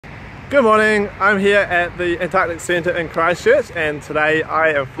Good morning, I'm here at the Antarctic Centre in Christchurch, and today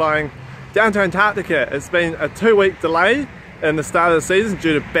I am flying down to Antarctica. It's been a 2-week delay in the start of the season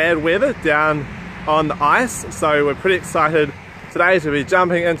due to bad weather down on the ice, so we're pretty excited today to be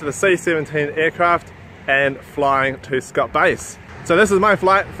jumping into the C-17 aircraft and flying to Scott Base. So this is my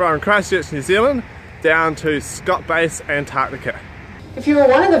flight from Christchurch, New Zealand down to Scott Base, Antarctica. If you are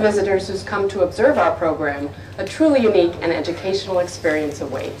one of the visitors who's come to observe our program, a truly unique and educational experience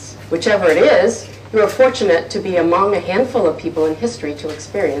awaits. Whichever it is, you are fortunate to be among a handful of people in history to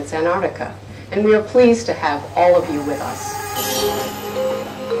experience Antarctica, and we are pleased to have all of you with us.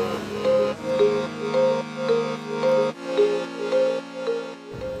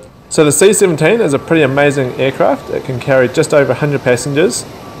 So the C-17 is a pretty amazing aircraft. It can carry just over 100 passengers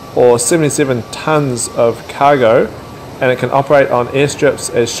or 77 tons of cargo, and it can operate on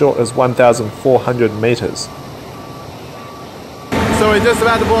airstrips as short as 1,400 metres. So we're just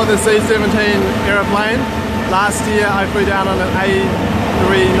about to board the C-17 aeroplane. Last year I flew down on an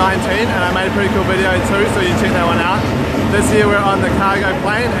A319 and I made a pretty cool video too, so you check that one out. This year we're on the cargo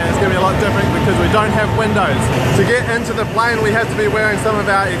plane and it's going to be a lot different because we don't have windows. To get into the plane we have to be wearing some of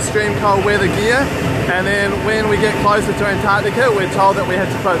our extreme cold weather gear, and then when we get closer to Antarctica we're told that we have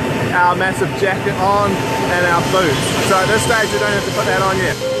to put our massive jacket on and our boots. So at this stage we don't have to put that on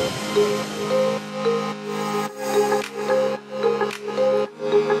yet.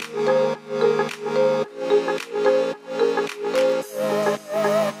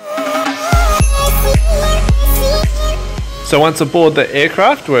 So once aboard the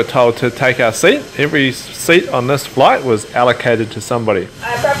aircraft, we're told to take our seat. Every seat on this flight was allocated to somebody.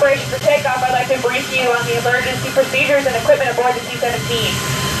 In preparation for takeoff, I'd like to brief you on the emergency procedures and equipment aboard the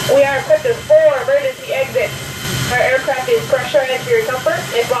C-17. We are equipped with 4 emergency exits. Our aircraft is pressurized for your comfort.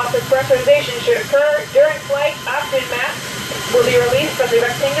 If loss of pressurization should occur during flight, oxygen masks will be released from the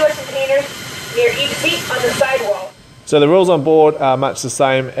rectangular containers near each seat on the sidewall. So the rules on board are much the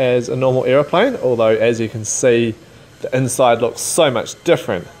same as a normal aeroplane, although as you can see, the inside looks so much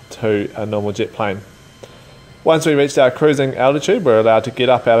different to a normal jet plane. Once we reached our cruising altitude, we're allowed to get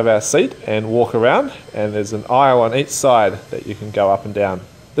up out of our seat and walk around, and there's an aisle on each side that you can go up and down.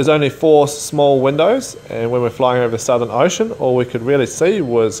 There's only 4 small windows, and when we're flying over the Southern Ocean, all we could really see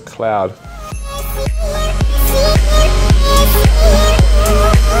was cloud.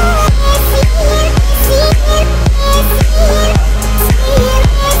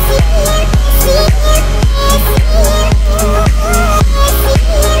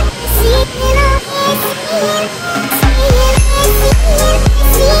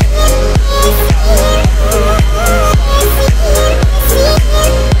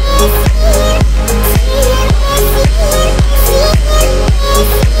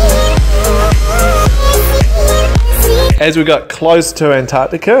 As we got close to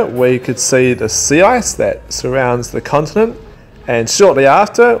Antarctica, we could see the sea ice that surrounds the continent, and shortly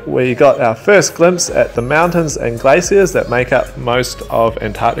after we got our first glimpse at the mountains and glaciers that make up most of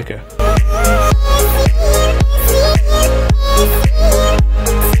Antarctica.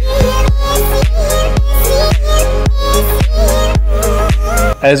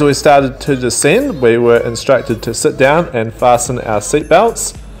 As we started to descend, we were instructed to sit down and fasten our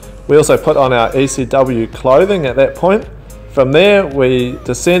seatbelts. We also put on our ECW clothing at that point. From there, we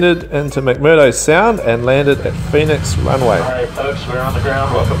descended into McMurdo Sound and landed at Phoenix Runway. Alright folks, we're on the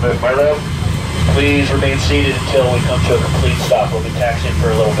ground. Welcome to McMurdo. Please remain seated until we come to a complete stop. We'll be taxiing for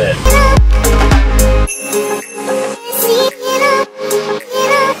a little bit.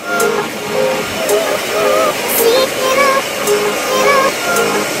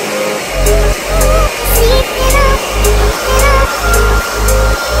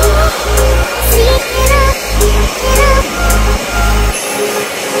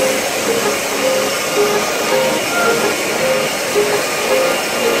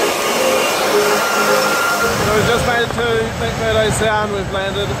 We've just made it to McMurdo Sound. We've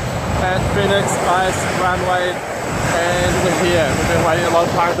landed at Phoenix Ice Runway and we're here. We've been waiting a long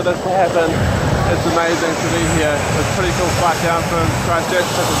time for this to happen. It's amazing to be here. It's a pretty cool flight down from Christchurch.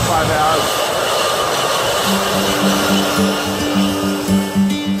 It took us 5 hours.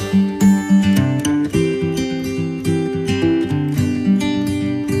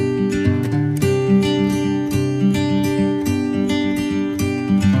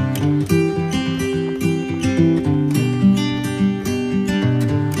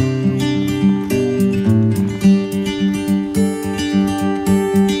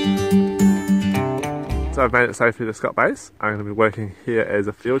 So I've made it safely to Scott Base. I'm going to be working here as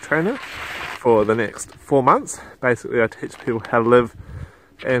a field trainer for the next 4 months. Basically I teach people how to live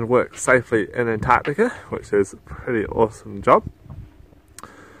and work safely in Antarctica, which is a pretty awesome job.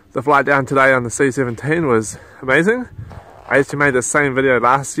 The flight down today on the C-17 was amazing. I actually made the same video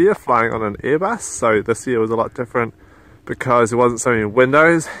last year flying on an Airbus, so this year was a lot different because there wasn't so many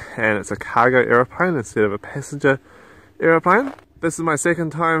windows and it's a cargo aeroplane instead of a passenger aeroplane. This is my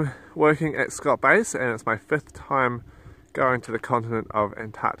second time working at Scott Base and it's my 5th time going to the continent of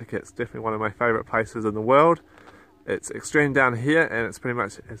Antarctica. It's definitely one of my favourite places in the world. It's extreme down here and it's pretty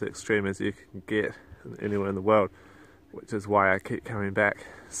much as extreme as you can get anywhere in the world, which is why I keep coming back.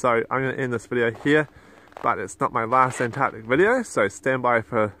 So I'm going to end this video here, but it's not my last Antarctic video, so stand by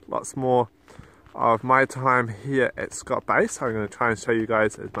for lots more of my time here at Scott Base. I'm going to try and show you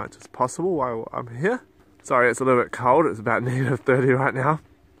guys as much as possible while I'm here. Sorry, it's a little bit cold. It's about -30 right now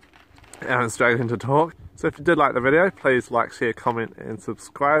and I'm struggling to talk. So if you did like the video, please like, share, comment and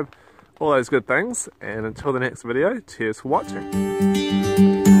subscribe, all those good things. And until the next video, cheers for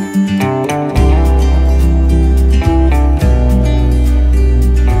watching.